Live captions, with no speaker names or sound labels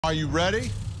Are you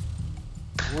ready?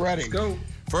 Ready. Let's go.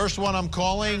 First one I'm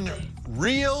calling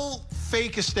real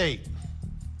fake estate.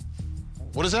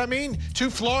 What does that mean?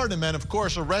 Two Florida men, of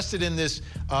course, arrested in this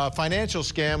financial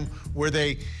scam where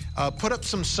they put up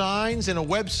some signs and a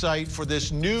website for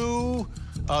this new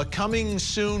coming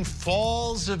soon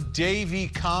Falls of Davie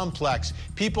complex.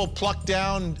 People plucked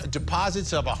down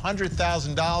deposits of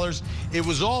 $100,000. It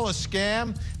was all a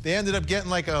scam. They ended up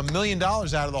getting like $1 million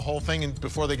out of the whole thing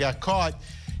before they got caught.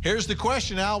 Here's the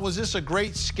question, Al. Was this a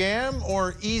great scam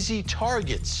or easy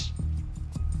targets?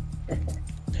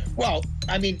 Well,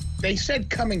 I mean, they said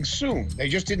coming soon. They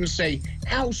just didn't say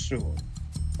how soon.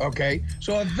 Okay?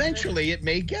 So eventually it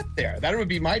may get there. That would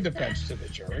be my defense to the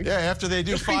jury. Yeah, after they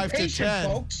do just 5 be patient, to 10.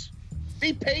 Folks.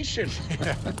 Be patient.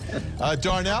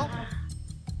 Darnell?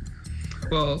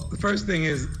 Well, the first thing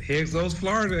is, here goes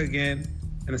Florida again.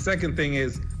 And the second thing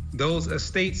is, those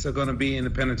estates are going to be in the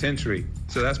penitentiary.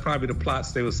 So that's probably the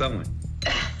plots they were selling.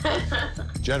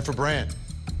 Jennifer Brandt.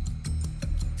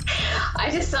 I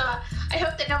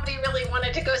hope that nobody really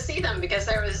wanted to go see them because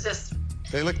there was just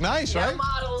They look nice, right? no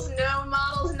models,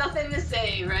 nothing to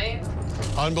say, right?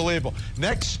 Unbelievable.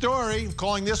 Next story,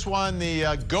 calling this one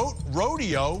the Goat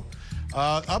Rodeo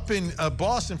up in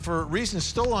Boston for reasons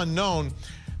still unknown.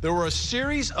 There were a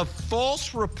series of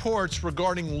false reports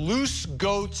regarding loose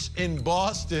goats in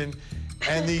Boston,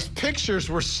 and these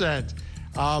pictures were sent.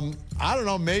 I don't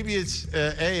know, maybe it's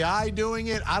AI doing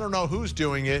it. I don't know who's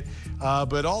doing it,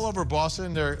 but all over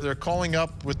Boston, they're calling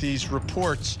up with these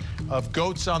reports of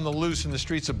goats on the loose in the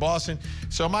streets of Boston.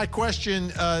 So my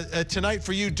question tonight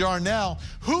for you, Darnell,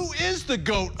 who is the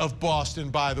goat of Boston,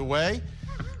 by the way?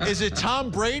 Is it Tom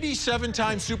Brady,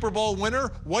 7-time Super Bowl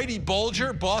winner, Whitey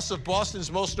Bulger, boss of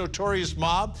Boston's most notorious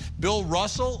mob, Bill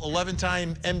Russell,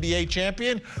 11-time NBA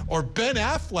champion, or Ben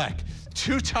Affleck,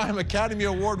 2-time Academy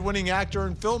Award-winning actor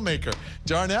and filmmaker?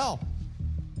 Darnell.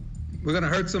 We're going to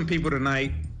hurt some people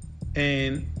tonight,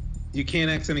 and you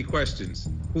can't ask any questions.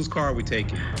 Whose car are we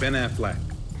taking? Ben Affleck.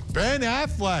 Ben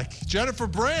Affleck. Jennifer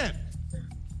Brandt.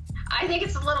 I think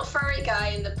it's a little furry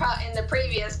guy in the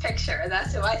previous picture.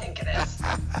 That's who I think it is.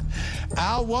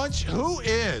 Al Wunsch, who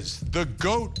is the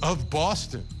goat of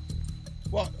Boston?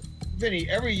 Well, Vinny,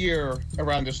 every year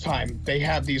around this time, they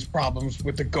have these problems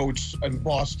with the goats in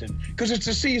Boston because it's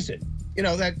a season. You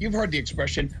know, that you've heard the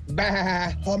expression,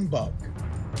 bah, humbug.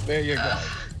 There you go.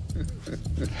 Who's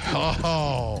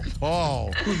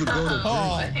the goat of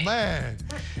Boston? Man.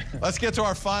 Let's get to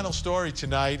our final story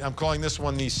tonight. I'm calling this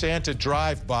one the Santa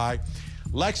Drive-By.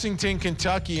 Lexington,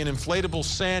 Kentucky, an inflatable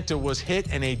Santa was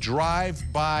hit in a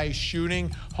drive-by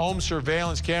shooting. Home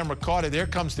surveillance camera caught it. There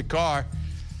comes the car.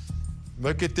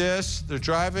 Look at this. They're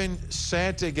driving.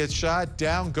 Santa gets shot.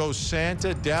 Down goes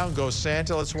Santa. Down goes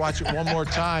Santa. Let's watch it one more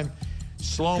time.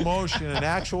 Slow motion, an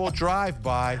actual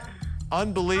drive-by.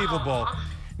 Unbelievable.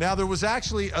 Now, there was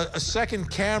actually a second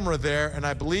camera there, and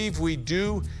I believe we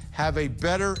do have a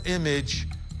better image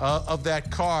of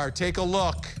that car. Take a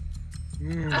look.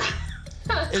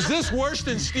 Is this worse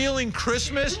than stealing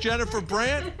Christmas, Jennifer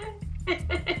Brandt?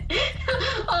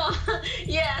 Oh,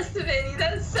 yes, Vinny.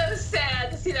 That's so sad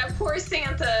to see that poor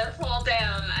Santa fall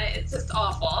down. It's just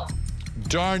awful.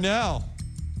 Darnell.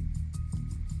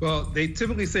 Well, they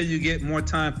typically say you get more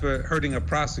time for hurting a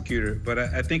prosecutor, but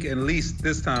I think at least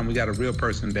this time we got a real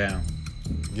person down.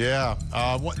 Yeah.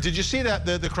 Did you see that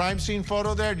the crime scene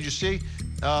photo there? Did you see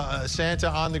Santa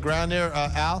on the ground there,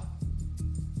 Al?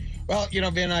 Well, you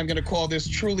know, Vin, I'm going to call this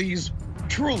truly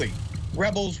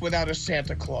Rebels Without a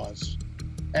Santa Claus.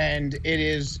 And it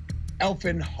is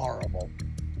elfin horrible.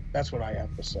 That's what I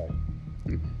have to say.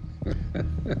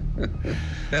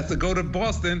 That's the go to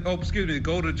Boston. Oh, excuse me,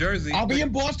 go to Jersey. I'll be in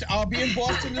Boston. I'll be in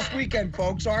Boston this weekend,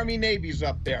 folks. Army Navy's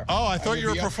up there. Oh, I thought you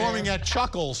were performing at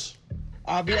Chuckles.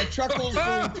 I'll be at Chuckles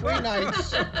doing 3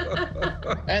 nights,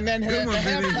 and then at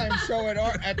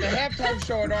the halftime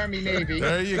show at Army Navy.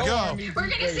 There you go. We're going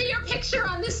to see your picture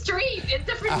on the street in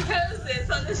different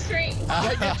poses on the street.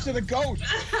 Right next to the goat.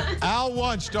 Al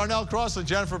Wunsch, Darnell, Crosland,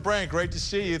 Jennifer Brandt, great to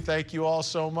see you. Thank you all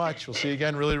so much. We'll see you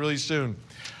again really, really soon.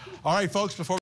 All right, folks, before